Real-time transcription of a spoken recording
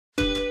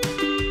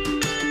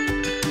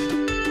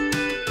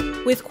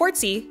With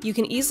Quartzy, you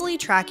can easily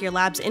track your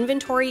lab's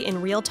inventory in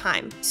real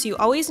time, so you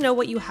always know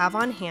what you have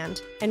on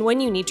hand and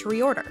when you need to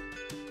reorder.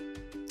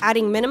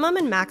 Adding minimum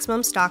and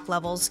maximum stock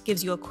levels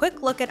gives you a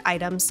quick look at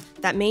items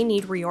that may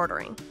need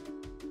reordering.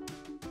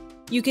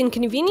 You can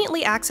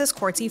conveniently access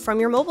Quartzy from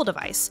your mobile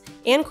device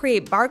and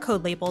create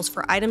barcode labels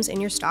for items in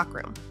your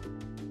stockroom.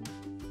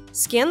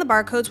 Scan the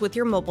barcodes with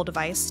your mobile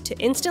device to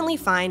instantly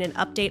find and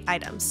update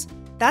items.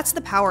 That's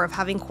the power of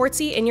having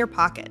Quartzy in your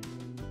pocket.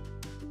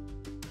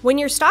 When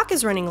your stock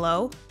is running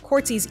low,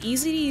 Quartzy's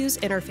easy-to-use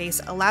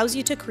interface allows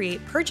you to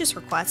create purchase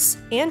requests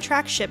and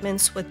track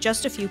shipments with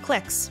just a few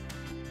clicks.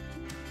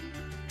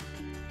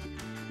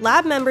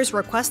 Lab members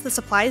request the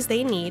supplies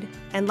they need,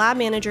 and lab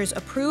managers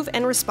approve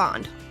and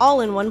respond,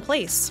 all in one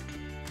place.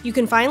 You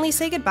can finally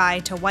say goodbye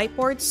to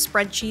whiteboards,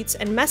 spreadsheets,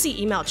 and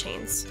messy email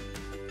chains.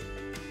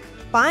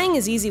 Buying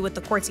is easy with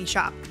the Quartzy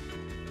shop.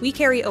 We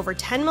carry over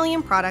 10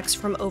 million products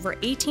from over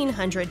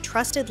 1,800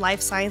 trusted life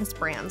science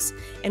brands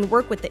and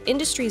work with the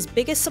industry's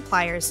biggest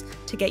suppliers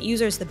to get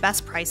users the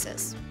best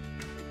prices.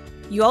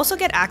 You also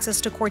get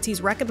access to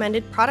Quartzy's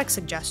recommended product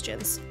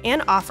suggestions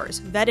and offers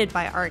vetted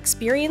by our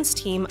experienced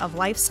team of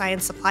life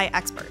science supply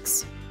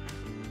experts.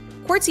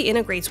 Quartzy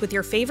integrates with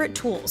your favorite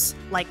tools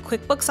like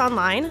QuickBooks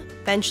Online,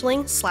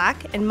 Benchling,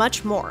 Slack, and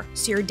much more,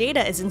 so your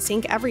data is in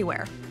sync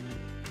everywhere.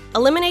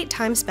 Eliminate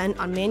time spent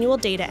on manual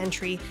data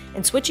entry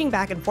and switching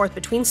back and forth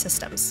between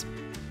systems.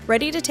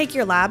 Ready to take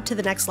your lab to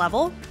the next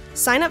level?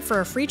 Sign up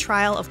for a free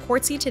trial of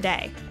Quartzy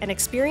today and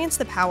experience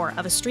the power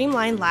of a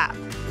streamlined lab.